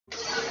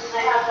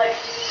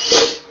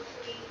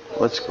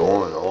What's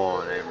going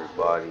on,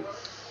 everybody?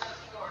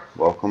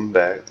 Welcome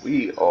back.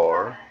 We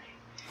are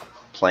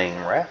playing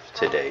Raft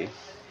today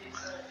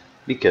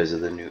because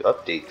of the new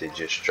update that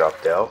just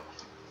dropped out.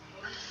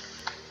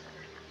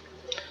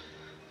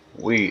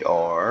 We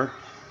are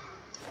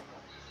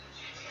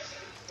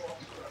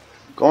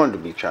going to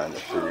be trying to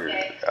figure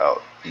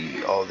out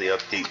all the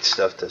update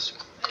stuff that's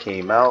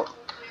came out.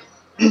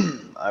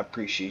 I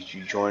appreciate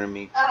you joining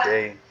me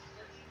today.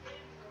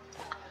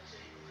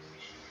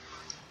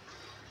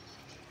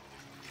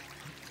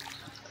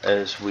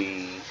 As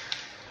we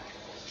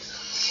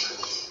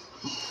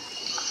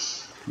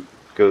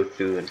go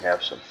through and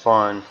have some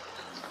fun.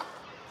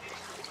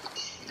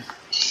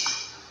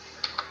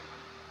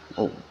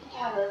 Oh.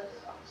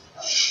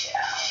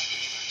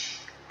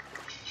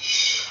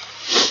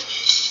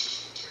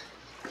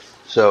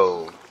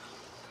 So,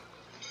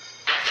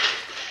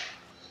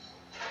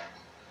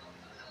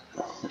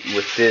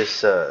 with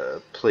this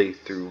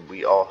playthrough,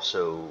 we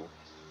also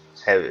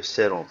have it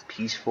set on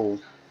peaceful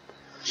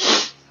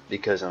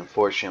because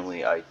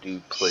unfortunately I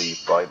do play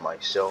by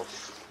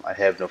myself. I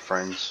have no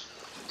friends.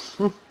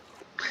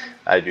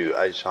 I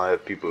just don't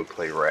have people who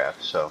play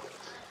Raft, so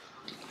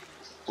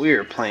we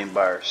are playing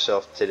by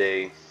ourselves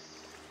today.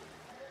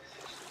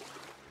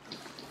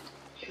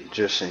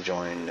 Just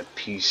enjoying the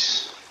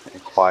peace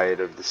and quiet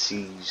of the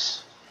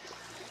seas.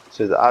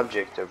 So the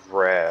object of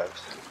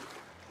Raft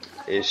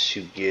is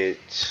to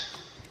get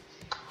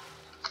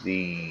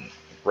the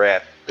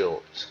raft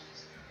built.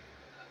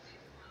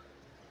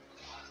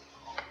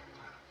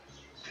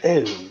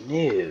 Oh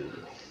no.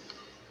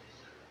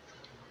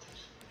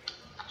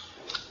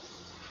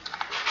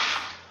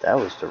 That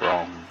was the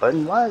wrong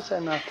button. Why is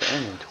that not the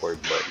inventory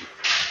button?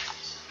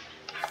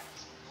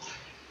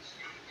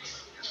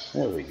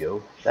 There we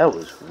go. That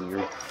was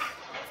weird.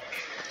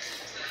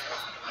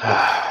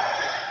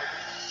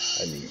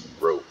 I need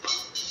rope.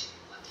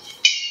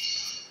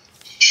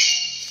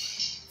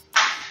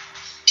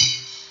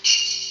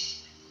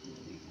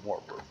 Need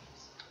more rope.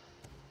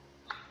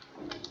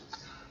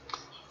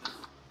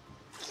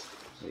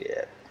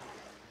 Yeah.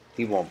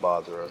 He won't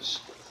bother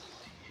us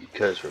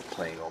because we're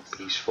playing on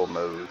peaceful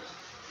mode.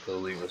 He'll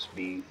leave us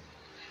be.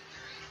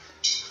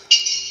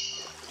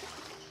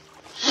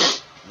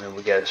 And then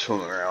we gotta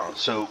swim around.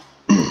 So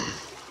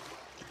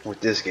with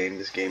this game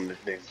has been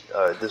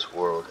this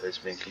world has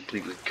been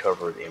completely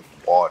covered in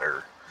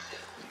water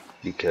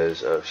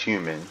because of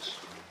humans,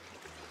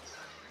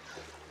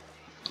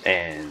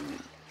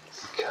 and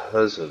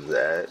because of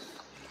that,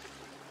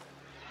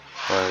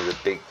 one of the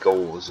big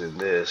goals in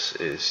this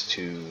is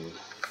to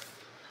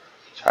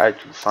try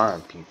to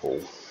find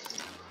people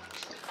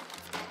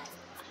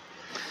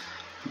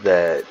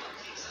that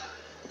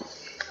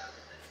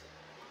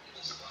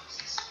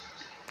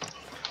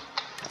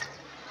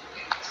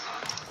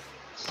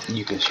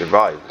you can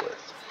survive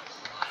with.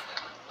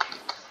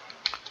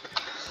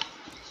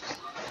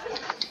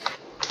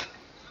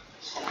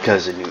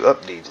 Because a new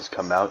update has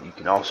come out, you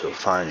can also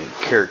find new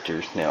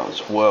characters now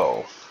as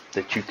well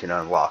that you can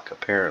unlock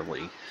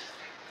apparently.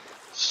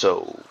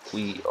 So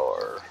we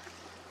are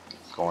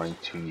going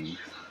to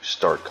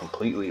start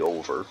completely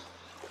over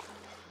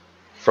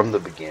from the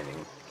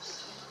beginning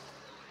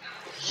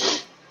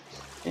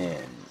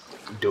and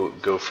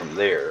go from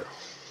there.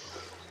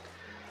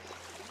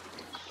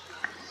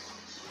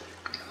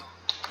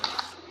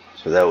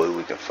 So that way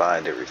we can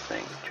find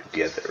everything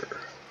together.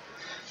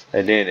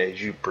 And then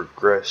as you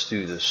progress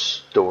through the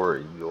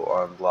story, you'll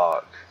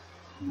unlock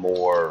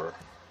more.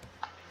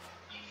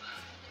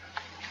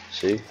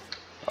 See?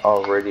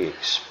 Already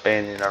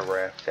expanding our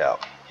raft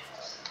out.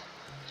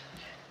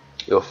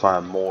 You'll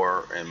find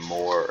more and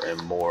more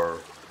and more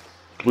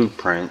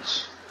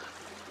blueprints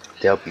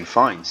to help you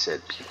find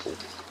said people.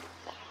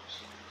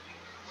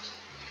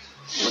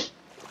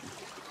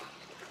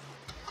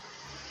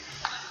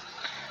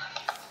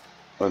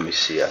 Let me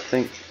see, I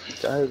think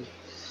I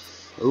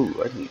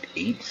need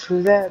 8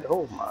 for that?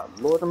 Oh my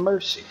Lord of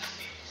mercy.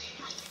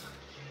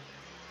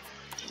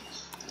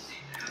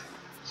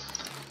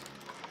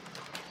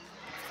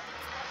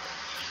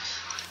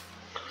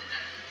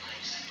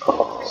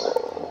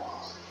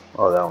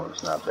 Oh, that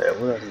one's not bad.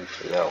 What do I need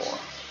for that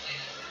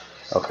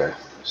one? Okay,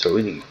 so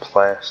we need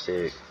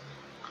plastic,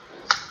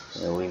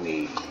 and we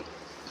need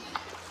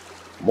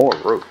more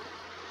rope.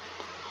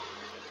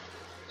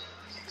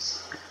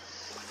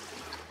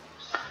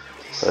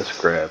 Let's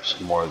grab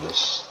some more of this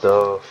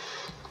stuff.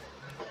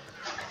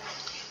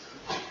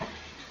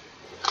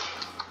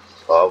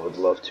 I would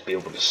love to be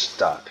able to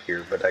stop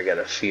here, but I got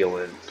a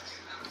feeling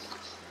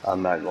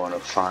I'm not going to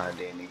find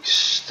any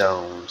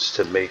stones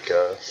to make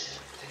a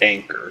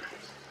anchor.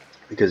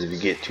 Because if you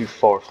get too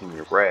far from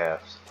your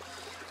raft,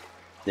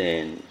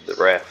 then the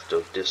raft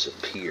will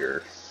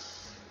disappear.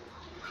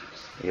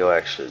 You'll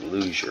actually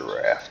lose your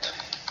raft.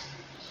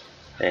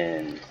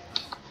 And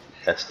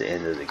that's the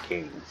end of the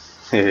game.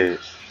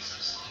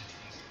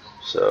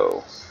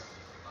 So,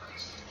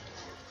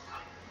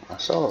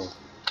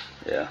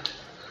 yeah.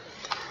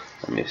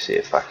 Let me see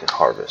if I can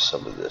harvest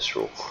some of this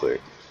real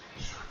quick.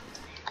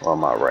 while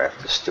my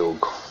raft is still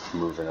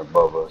moving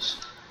above us.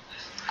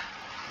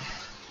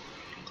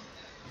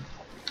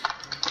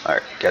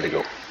 Alright, gotta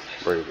go.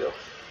 Where'd it go?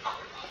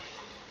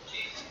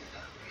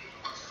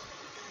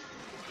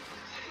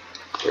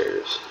 There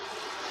it is.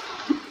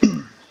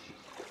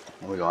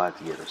 We're gonna have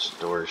to get a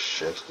storage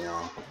chest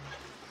down.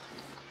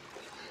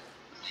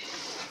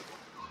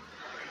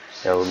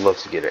 Yeah, I would love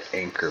to get an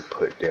anchor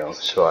put down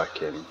so I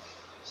can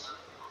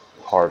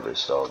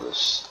harvest all this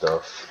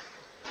stuff.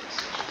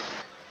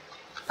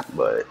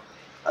 But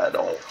I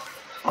don't.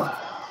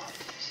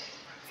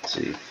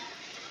 See,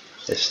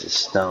 it's the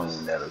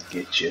stone that'll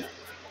get you.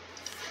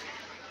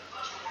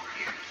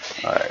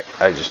 Alright,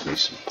 I just need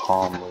some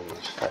palm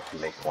leaves. I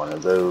can make one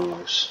of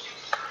those.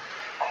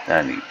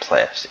 I need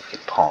plastic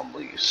and palm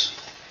leaves.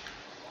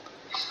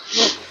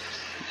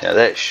 Now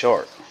that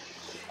shark,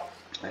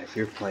 if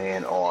you're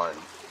playing on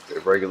the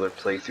regular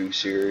playthrough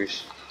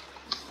series,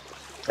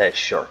 that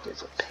shark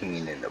is a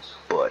pain in the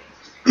butt.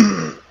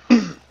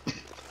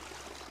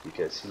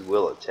 Because he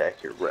will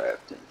attack your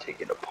raft and take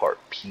it apart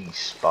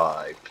piece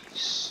by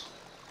piece.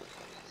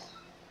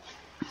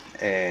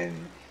 And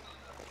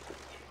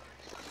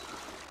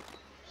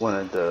one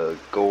of the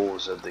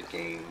goals of the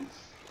game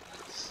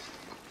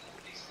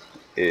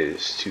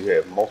is to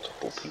have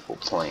multiple people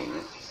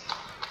playing.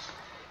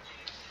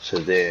 So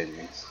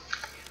then,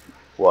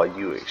 while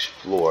you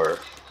explore,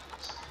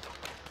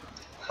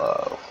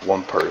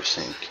 one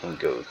person can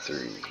go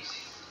through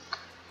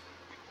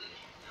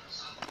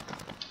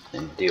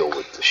and deal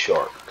with the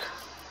shark.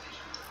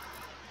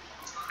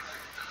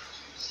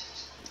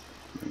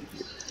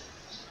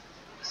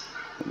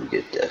 Let me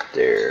get that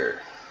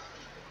there.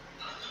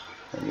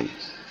 Let me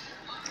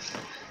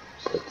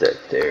put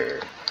that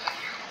there.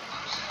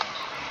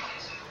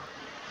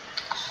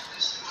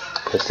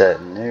 Put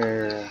that in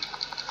there.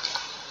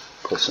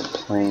 Put some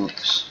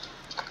planks.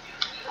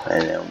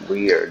 And then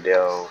we are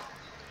down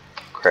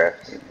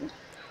crafting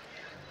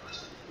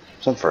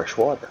some fresh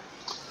water.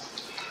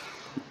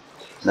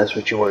 And that's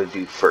what you want to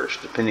do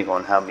first. Depending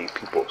on how many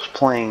people is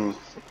playing,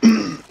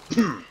 you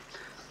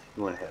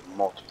want to have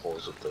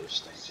multiples of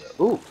those things.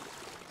 Ooh,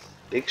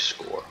 big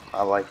score.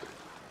 I like it.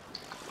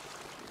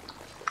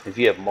 If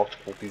you have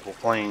multiple people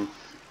playing,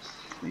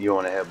 you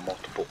want to have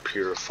multiple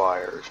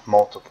purifiers,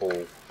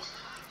 multiple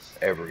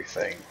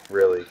everything,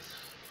 really.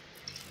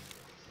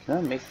 Can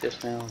I make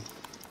this now?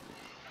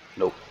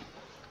 Nope.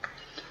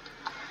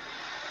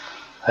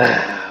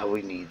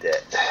 We need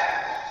that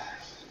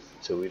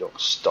so we don't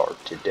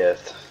starve to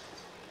death.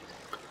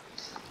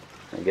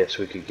 I guess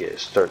we could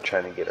start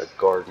trying to get a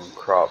garden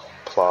crop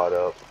plot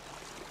up.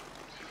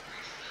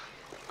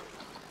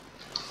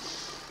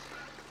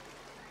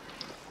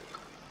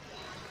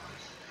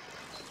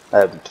 I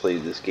haven't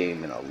played this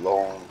game in a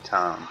long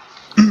time.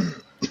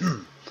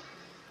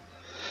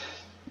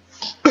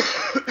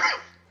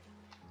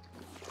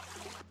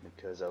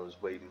 Because I was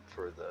waiting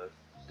for the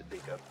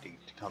big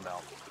update to come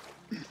out.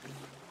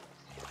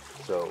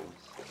 So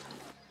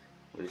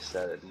we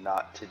decided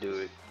not to do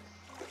it.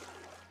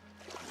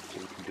 So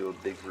we can do a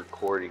big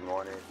recording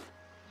on it.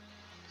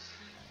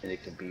 And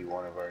it can be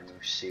one of our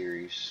new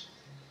series.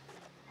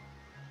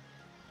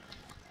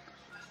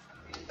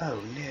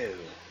 Oh no.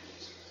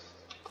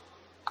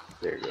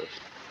 There it goes.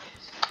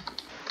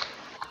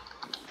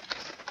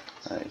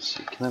 Alright,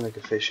 so can I make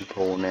a fishing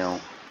pole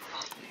now?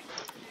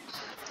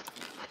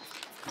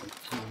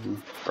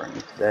 Bring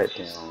that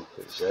down,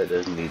 because that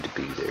doesn't need to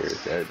be there.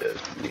 That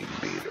doesn't need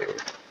to be there.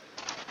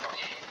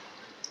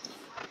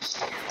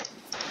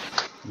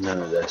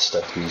 None of that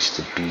stuff needs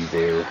to be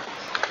there.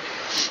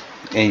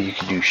 And you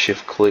can do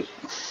shift click,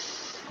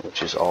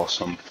 which is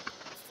awesome.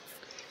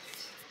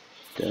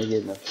 Did I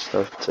get enough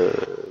stuff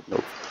to...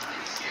 Nope.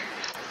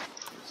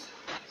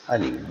 I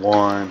need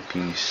one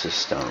piece of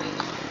stone.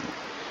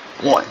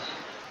 One.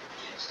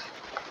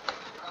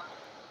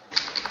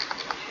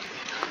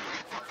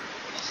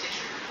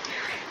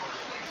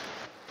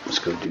 Let's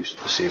go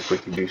see if we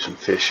can do some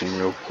fishing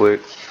real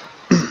quick.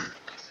 I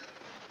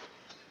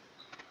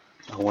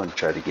want to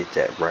try to get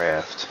that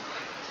raft.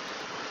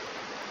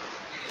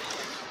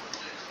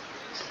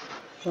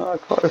 Oh, I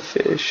caught a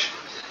fish.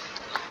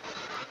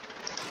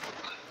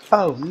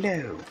 Oh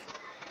no.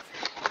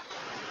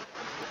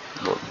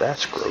 Well,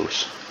 that's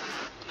gross.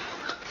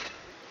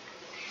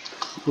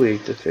 We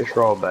ate the fish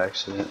raw by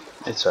accident.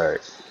 It's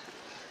alright.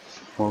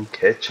 We'll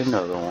catch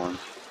another one.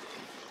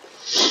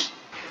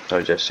 So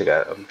I'm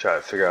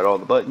trying to figure out all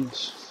the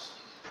buttons.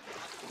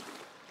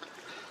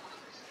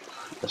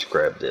 Let's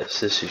grab this.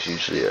 This is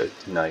usually a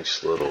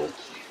nice little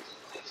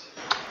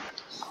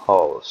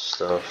haul of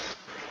stuff.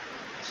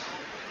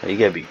 Now you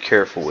gotta be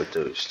careful with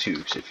those too,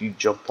 because if you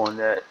jump on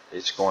that,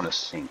 it's going to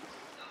sink.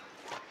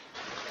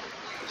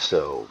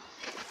 So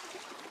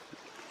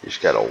you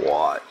just gotta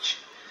watch.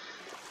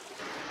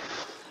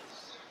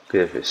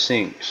 Because if it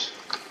sinks,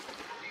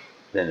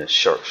 then the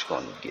shark's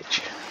going to get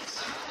you.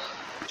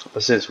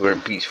 But since we're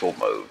in peaceful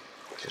mode,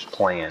 just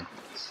playing,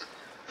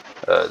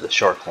 the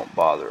shark won't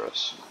bother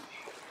us.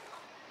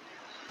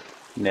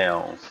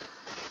 Now,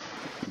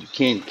 you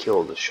can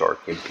kill the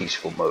shark in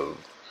peaceful mode.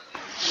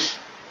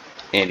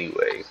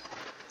 anyway.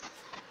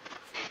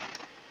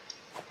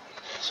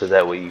 So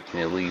that way you can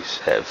at least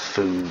have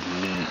food,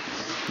 meat.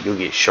 You'll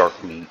get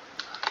shark meat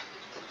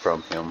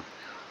from him.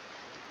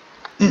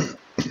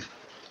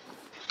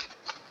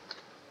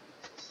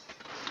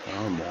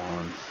 Come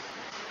on.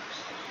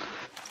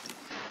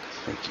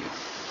 Thank you.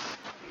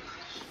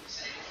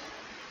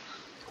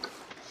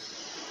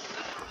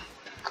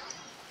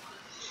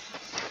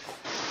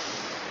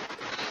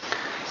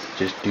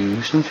 Just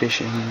do some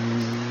fishing.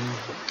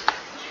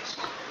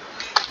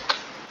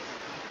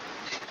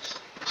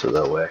 So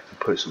that way I can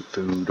put some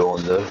food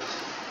on the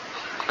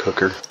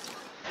cooker.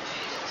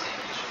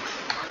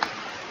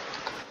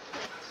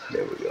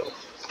 There we go.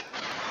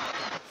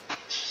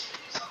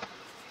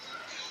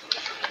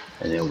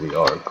 And then we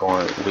are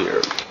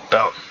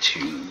about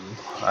to,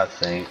 I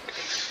think,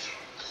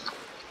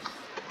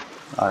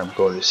 I'm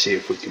going to see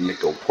if we can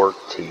make a work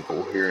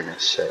table here in a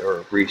set, or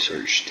a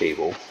research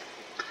table.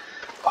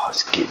 Oh,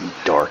 it's getting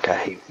dark. I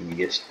hate when it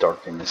gets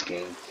dark in this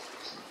game.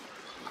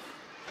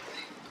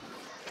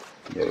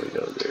 There we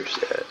go, there's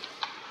that.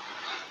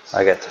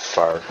 I got the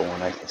fire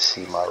going, I can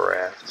see my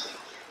raft.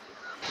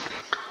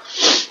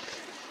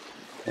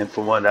 And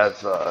from what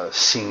I've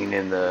seen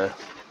in the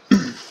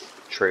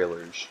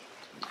trailers,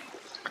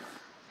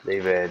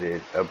 they've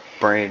added a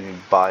brand new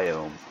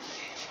biome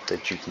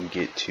that you can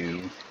get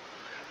to,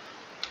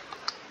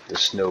 the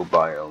snow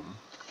biome,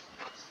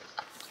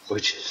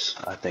 which is,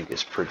 I think,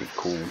 is pretty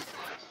cool.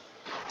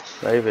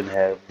 I even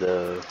have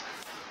the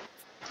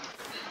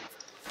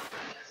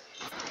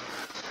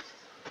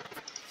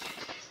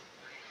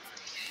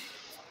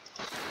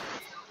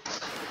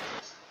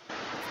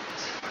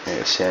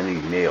see, I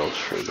need nails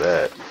for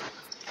that.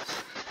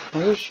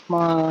 Where's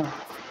my...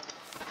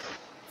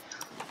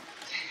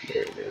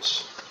 There it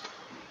is.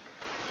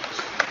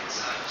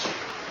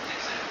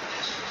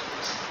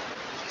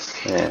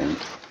 And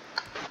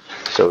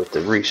so with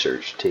the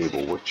research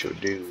table, what you'll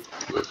do,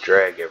 you'll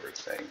drag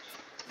everything.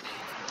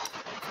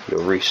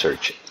 You'll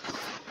research it.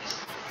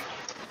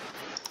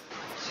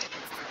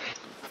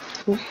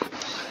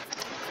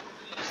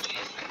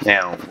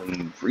 Now, when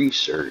you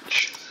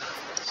research,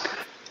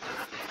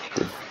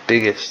 the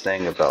biggest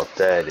thing about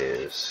that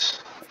is,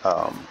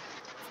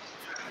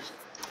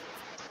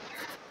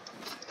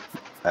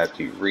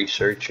 after you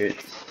research it,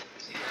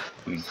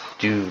 you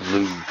do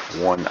lose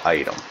one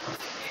item.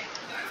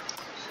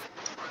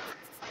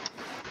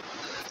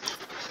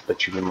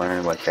 But you can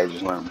learn, like I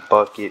just learned,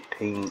 bucket,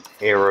 paint,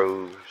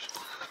 arrows,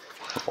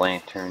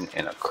 lantern,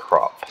 and a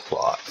crop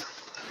plot.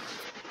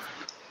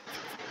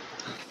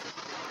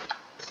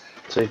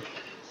 See?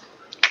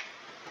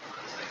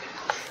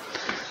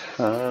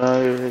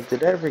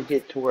 Did I ever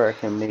get to where I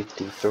can make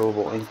the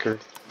throwable anchor?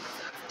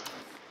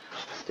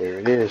 There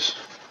it is.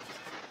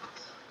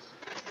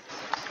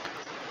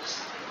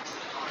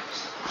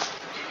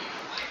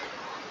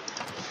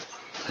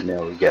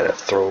 Now we got a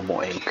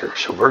throwable anchor,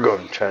 so we're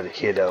going to try to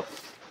hit up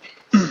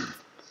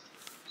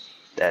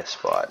that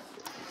spot.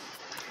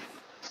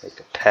 Like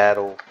a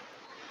paddle.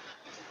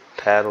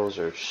 Paddles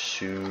are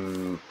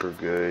super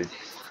good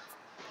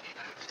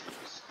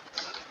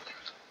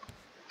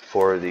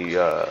for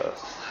the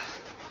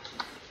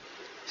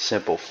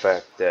simple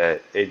fact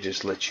that it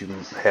just lets you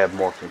have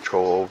more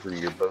control over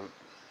your boat.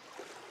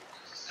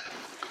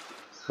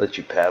 Let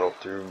you paddle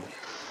through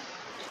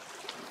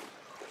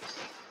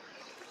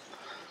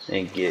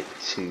and get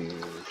to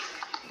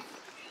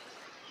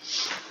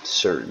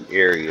certain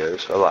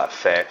areas a lot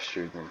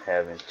faster than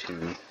having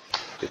to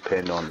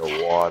depend on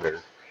the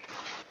water.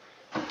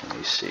 Let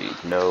me see.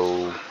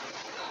 No.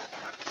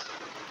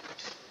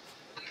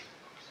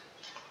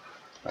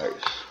 Alright.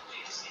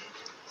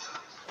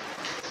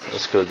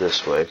 Let's go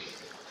this way.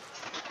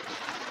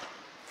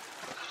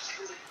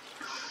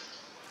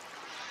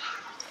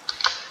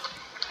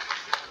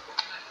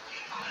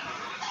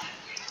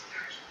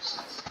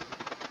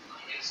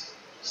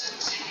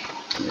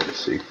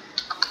 Let's see.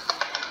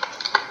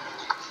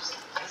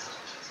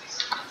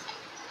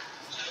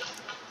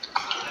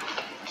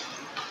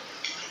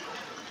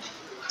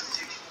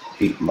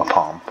 Eat my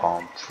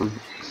pom-pom fruit,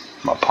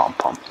 my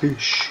pom-pom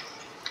fish.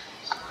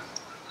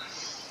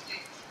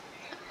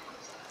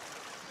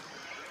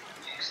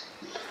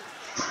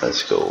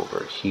 Let's go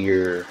over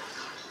here.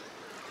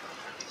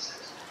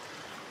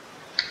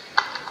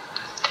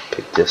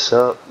 Pick this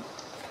up,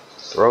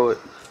 throw it,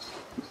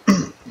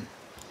 and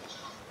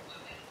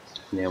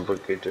then we're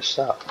good to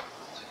stop.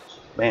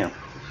 Bam.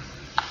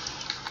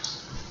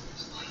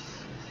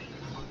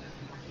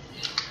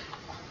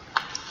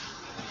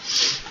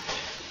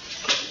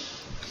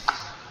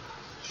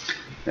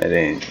 And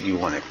then you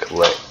want to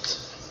collect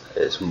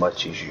as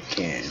much as you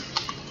can.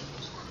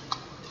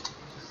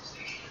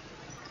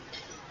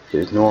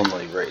 Because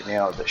normally right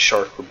now the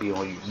shark will be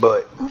on your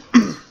butt,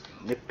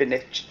 nipping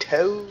at your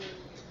toes.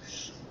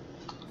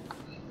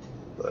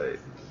 But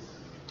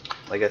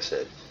like I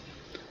said,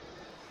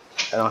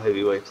 I don't have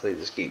anybody play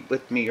this game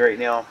with me right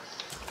now,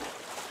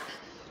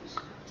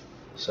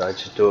 so I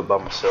just do it by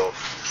myself.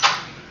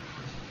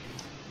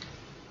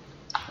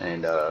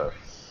 And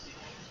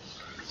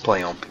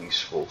play on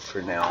peaceful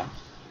for now.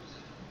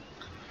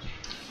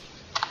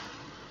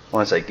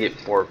 Once I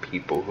get more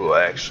people who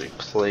actually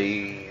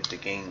play the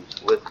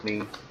games with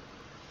me,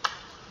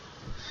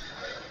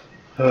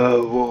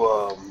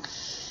 we'll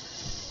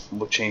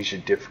change the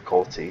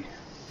difficulty,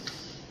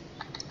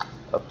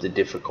 up the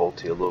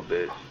difficulty a little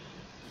bit,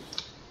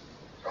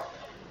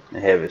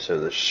 and have it so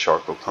the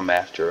shark will come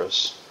after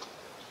us.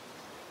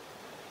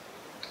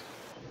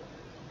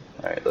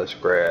 Alright, let's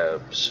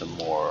grab some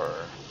more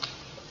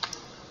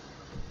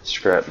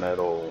scrap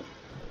metal.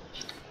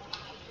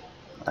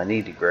 I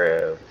need to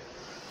grab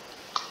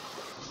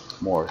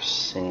more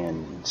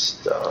sand and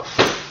stuff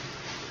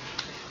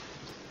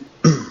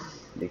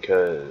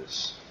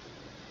because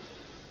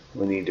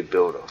we need to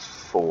build a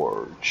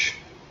forge.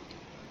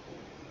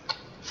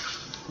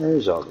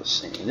 Where's all the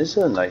sand? This is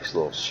a nice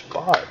little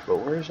spot, but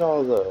where's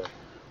all the...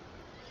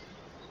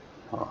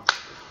 Oh,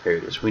 here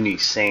it is. We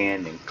need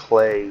sand and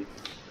clay.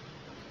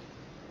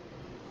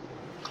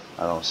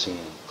 I don't see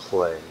any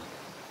clay.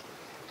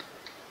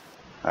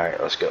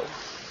 Alright, let's go.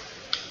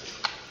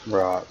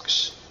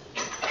 Rocks.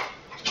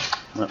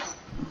 Oh.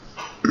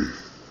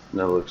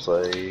 That looks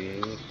like,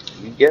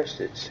 you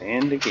guessed it,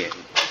 sand again.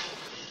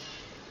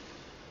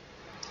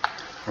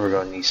 We're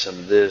going to need some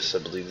of this. I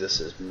believe this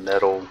is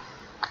metal.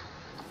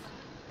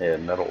 Yeah,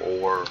 metal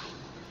ore.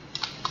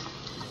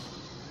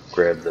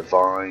 Grab the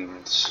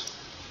vines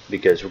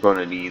because we're going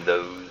to need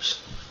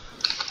those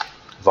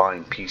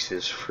vine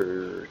pieces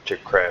to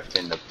craft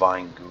into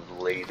vine goo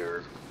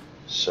later.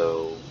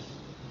 So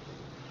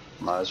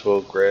might as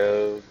well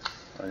grab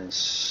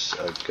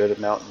a good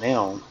amount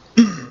now.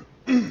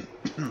 And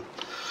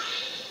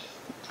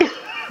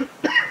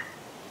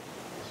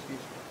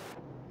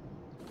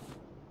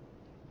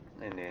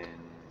then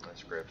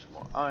let's grab some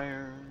more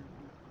iron.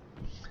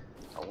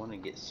 I want to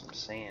get some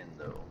sand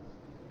though.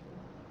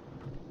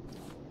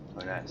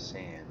 Or not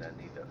sand, I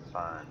need to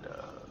find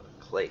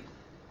clay.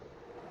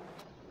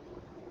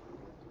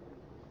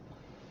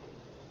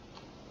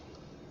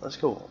 Let's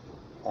go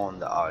on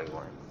the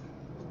island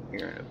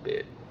here in a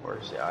bit.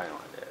 Where's the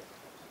island at?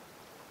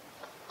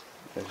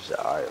 There's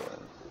the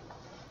island.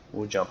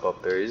 We'll jump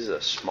up there. This is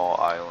a small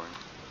island.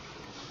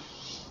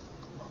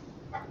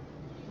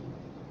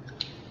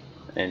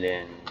 And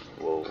then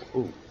we'll,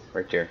 ooh,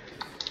 right there.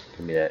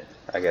 Give me that.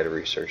 I gotta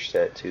research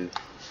that too.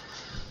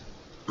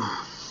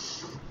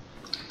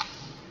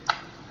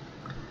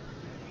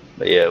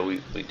 But yeah,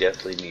 we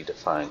definitely need to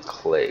find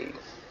clay.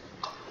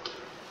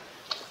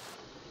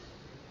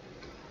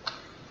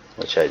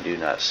 Which I do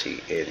not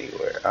see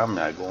anywhere. I'm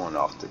not going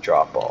off the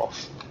drop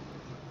off.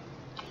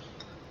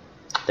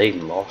 They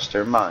even lost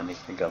their mind. They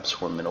think I'm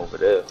swimming over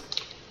there.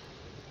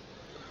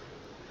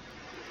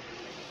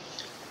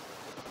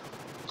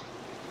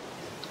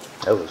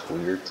 That was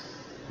weird.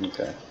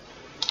 Okay.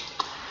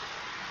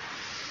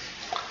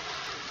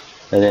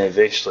 And then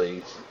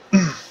eventually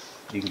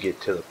you can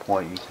get to the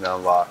point you can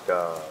unlock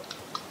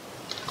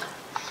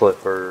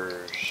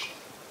flippers,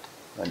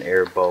 an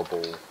air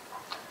bubble,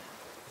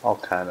 all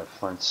kind of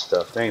fun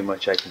stuff. There ain't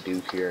much I can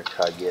do here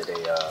until I get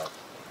a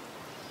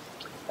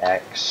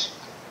axe.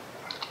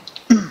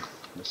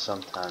 But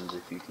sometimes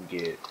if you can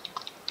get,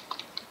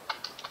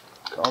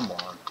 come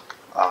on,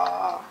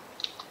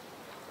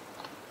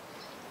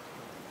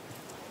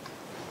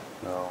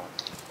 no,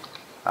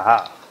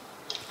 aha.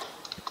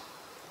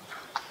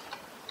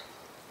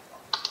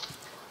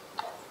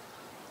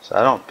 So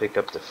I don't pick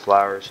up the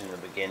flowers in the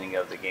beginning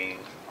of the game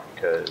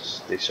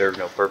because they serve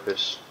no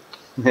purpose.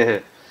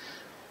 That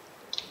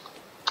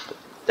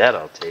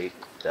I'll take.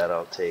 That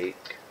I'll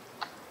take.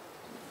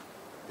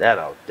 That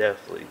I'll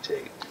definitely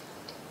take.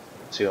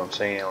 See what I'm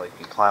saying? Like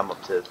you climb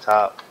up to the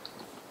top,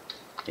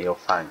 and you'll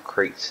find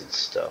crates and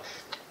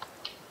stuff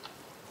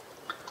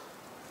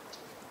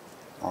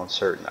on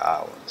certain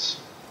islands.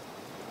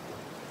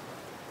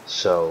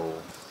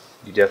 So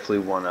you definitely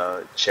want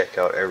to check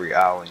out every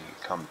island you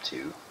come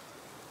to.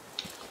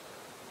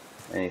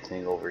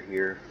 Anything over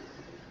here?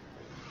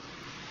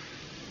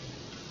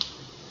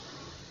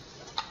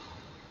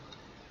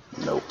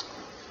 Nope.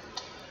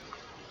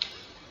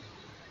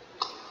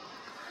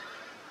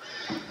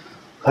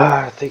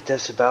 I think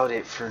that's about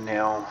it for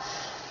now.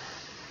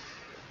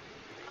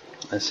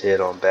 Let's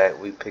head on back.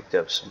 We picked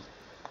up some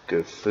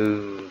good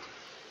food.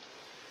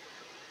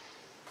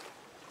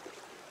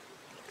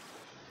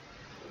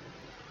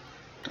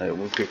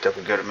 We picked up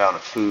a good amount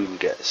of food. We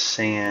got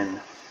sand.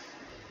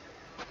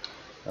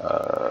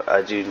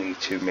 I do need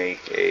to make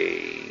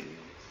a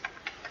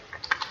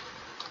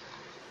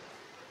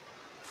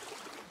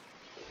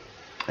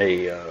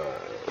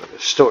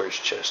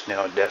storage chest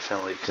now,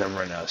 definitely, because I'm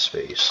running out of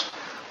space.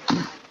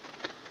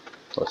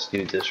 Let's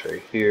do this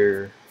right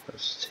here.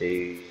 Let's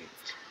take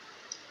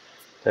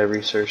that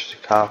research to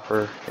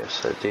copper.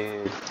 Yes, I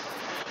did.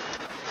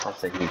 I don't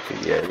think you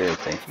could. Yeah, I didn't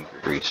think you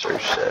could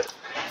research that.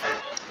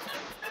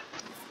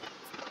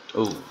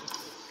 Ooh,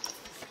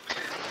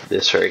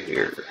 this right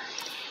here.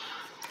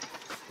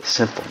 The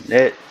simple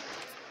net.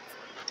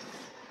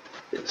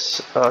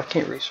 It's, I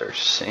can't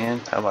research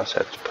sand. I must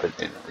have to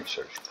put in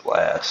research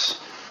glass.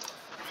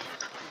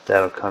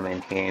 That'll come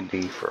in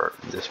handy for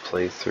this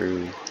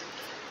playthrough.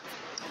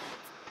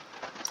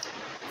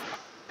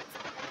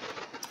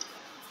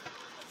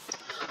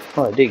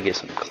 Oh, I did get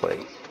some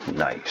clay.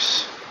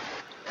 Nice.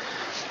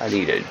 I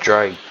need a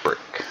dry brick.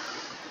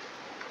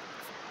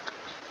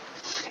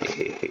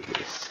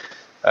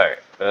 Alright,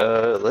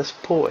 let's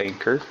pull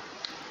anchor.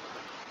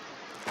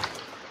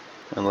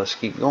 And let's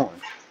keep going.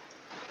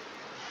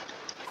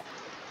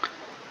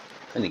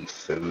 I need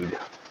food.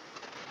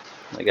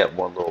 I got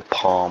one little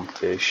palm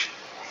fish.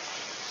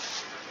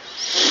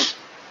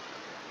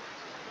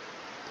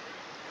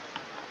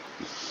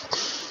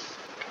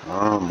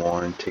 Come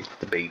on, take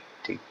the bait,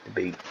 take the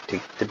bait,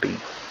 take the bait.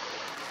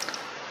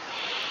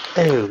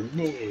 Oh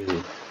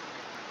no.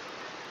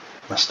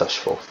 My stuff's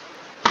full.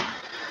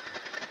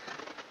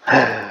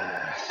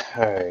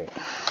 Alright.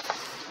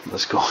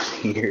 Let's go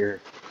in here.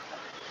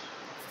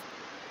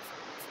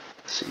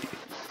 Let's see.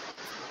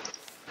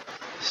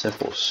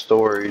 Simple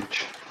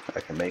storage.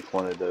 I can make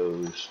one of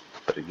those.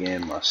 But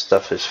again, my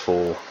stuff is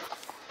full.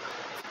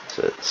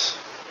 So let's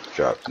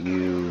drop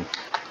you.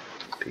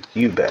 Pick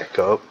you back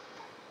up.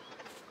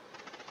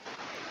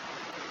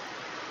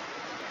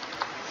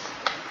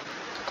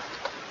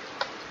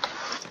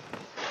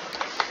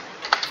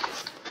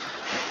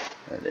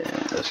 And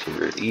then let's get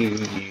rid of you,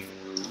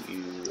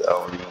 I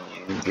don't need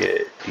you,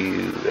 get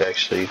you,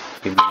 actually,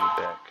 give me you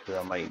back,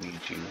 because I might need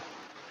you.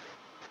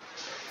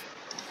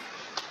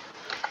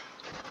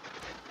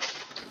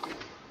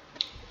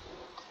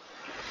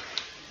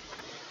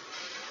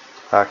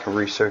 I can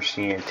research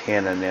the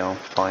antenna now,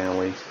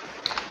 finally.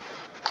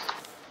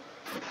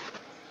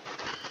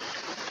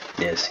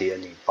 Yeah, see, I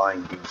need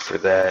binding for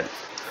that.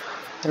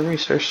 I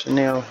researched it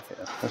now?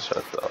 Yeah, that's what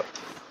I thought.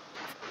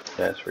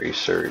 That's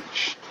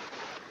research.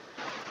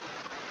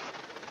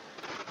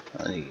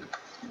 I need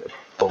a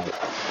bolt.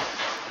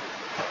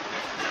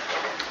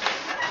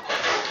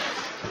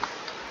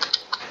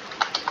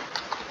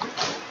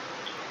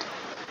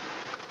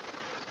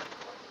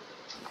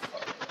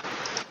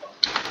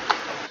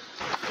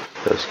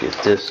 Let's get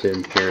this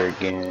in here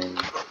again.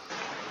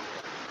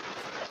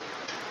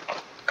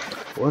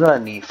 What do I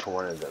need for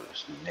one of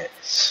those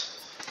nets?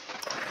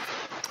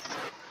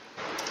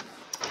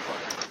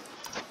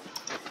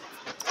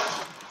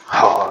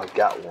 Oh, I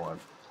got one.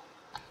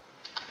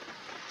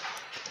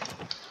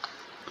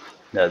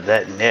 Now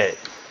that net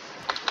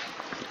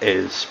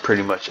is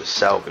pretty much a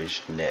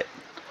salvage net.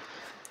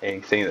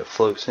 Anything that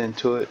floats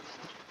into it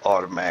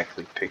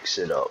automatically picks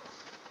it up.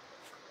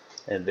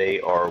 And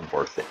they are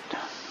worth it.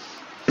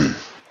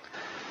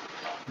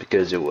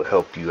 Because it will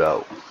help you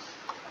out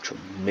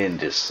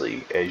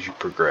tremendously as you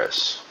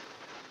progress.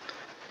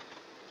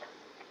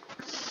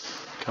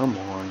 Come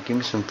on, give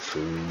me some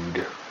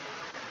food.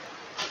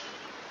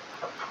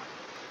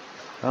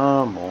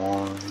 Come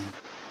on.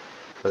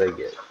 What I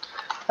get?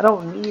 I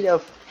don't need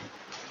a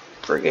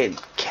friggin'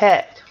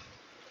 cat.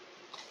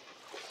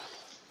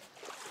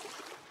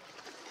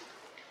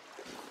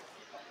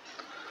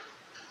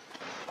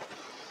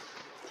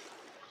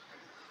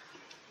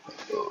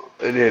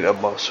 And then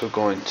I'm also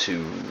going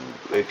to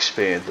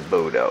expand the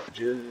boat out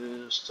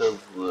just a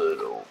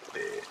little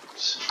bit.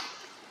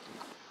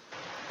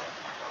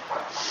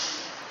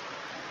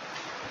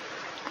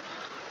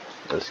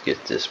 Let's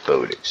get this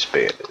boat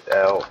expanded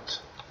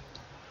out.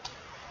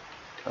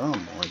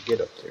 Come on,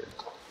 get up there.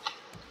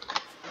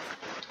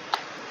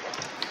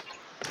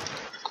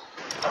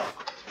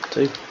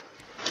 See?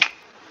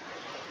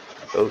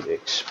 Boat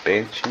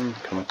expansion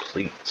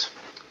complete.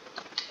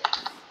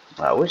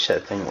 I wish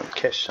that thing would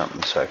catch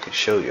something so I could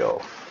show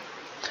y'all.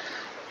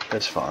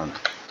 That's fine.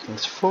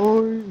 It's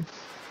fine.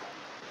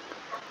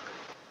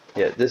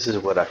 Yeah, this is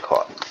what I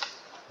caught.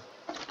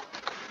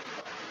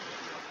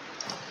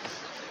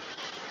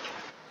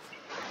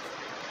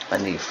 I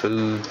need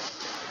food.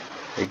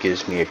 It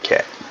gives me a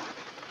cat.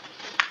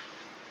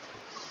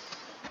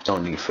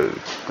 Don't need food.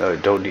 No,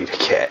 don't need a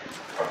cat.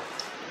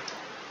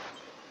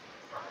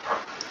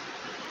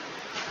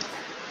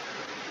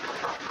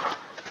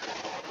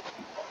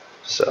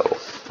 So,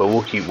 but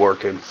we'll keep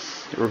working.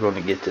 We're going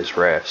to get this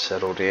raft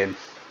settled in.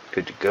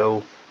 Good to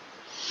go.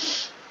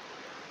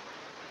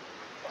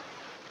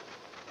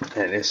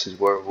 And this is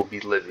where we'll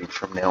be living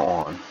from now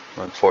on,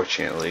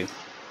 unfortunately.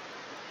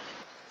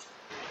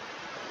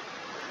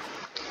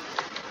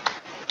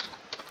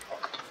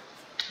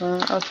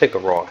 I'll take a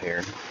raw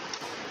herring.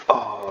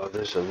 Oh,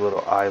 there's a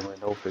little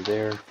island over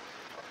there.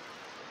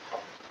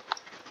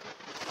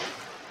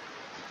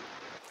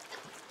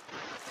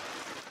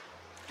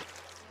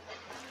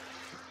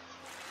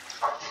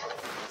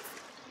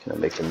 Can I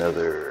make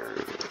another?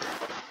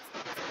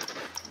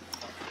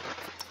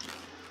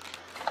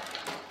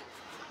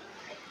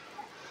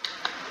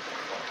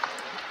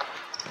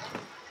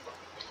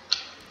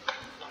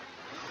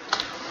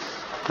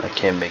 I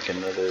can make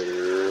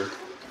another.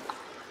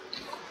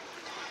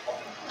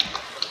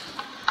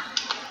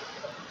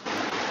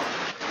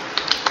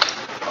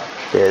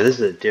 Yeah, this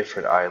is a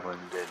different island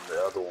than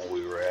the other one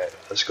we were at.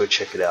 Let's go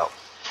check it out.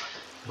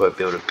 Might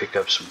be able to pick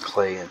up some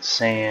clay and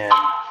sand.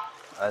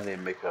 I need to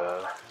make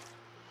a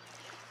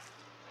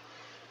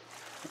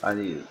I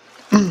need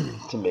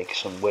to make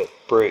some wet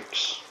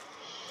bricks,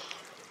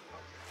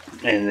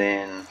 and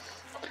then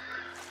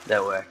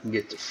that way I can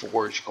get the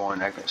forge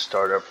going. I can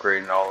start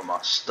upgrading all of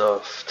my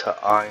stuff to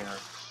iron.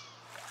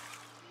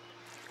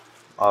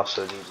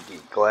 Also need to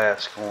get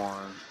glass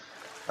going.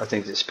 I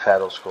think this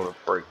paddle's going to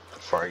break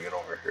before I get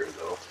over here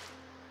though.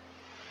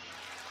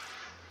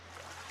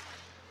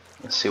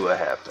 Let's see what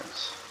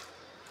happens.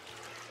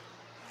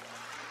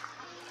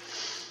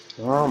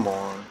 Come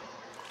on.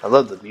 I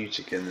love the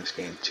music in this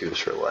game too.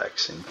 It's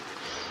relaxing.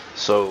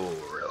 So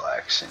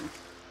relaxing.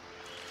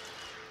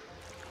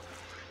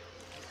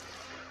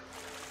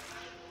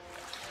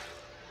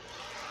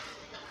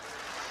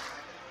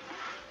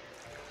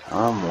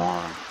 Come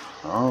on.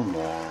 Come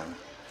on.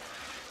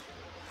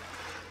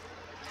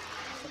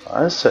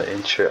 Oh, that's an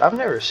interesting. I've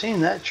never seen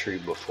that tree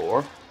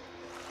before.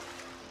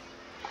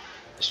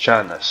 It's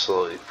trying to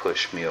slowly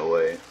push me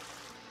away.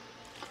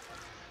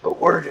 But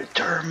we're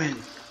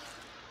determined.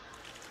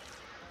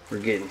 We're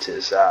getting to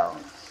this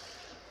island.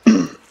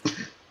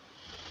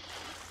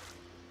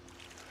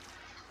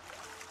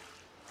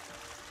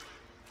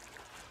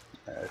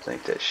 I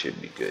think that should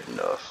be good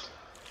enough.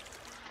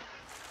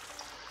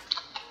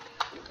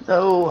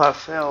 No, I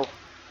fell.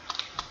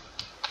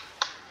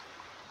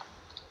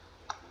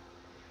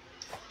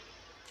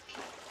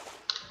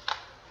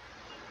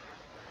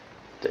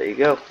 There you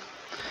go.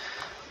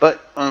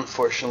 But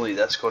unfortunately,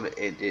 that's going to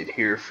end it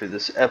here for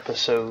this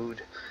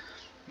episode.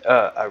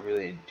 I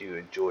really do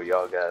enjoy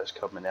y'all guys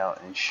coming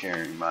out and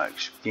sharing my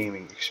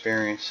gaming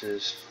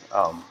experiences.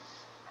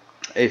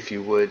 If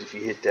you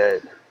hit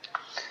that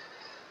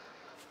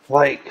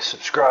like,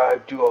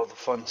 subscribe, do all the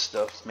fun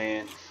stuff,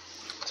 man.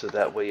 So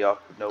that way y'all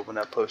can know when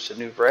I post a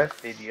new Wrath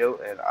video,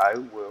 and I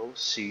will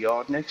see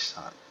y'all next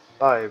time.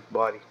 Bye,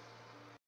 everybody.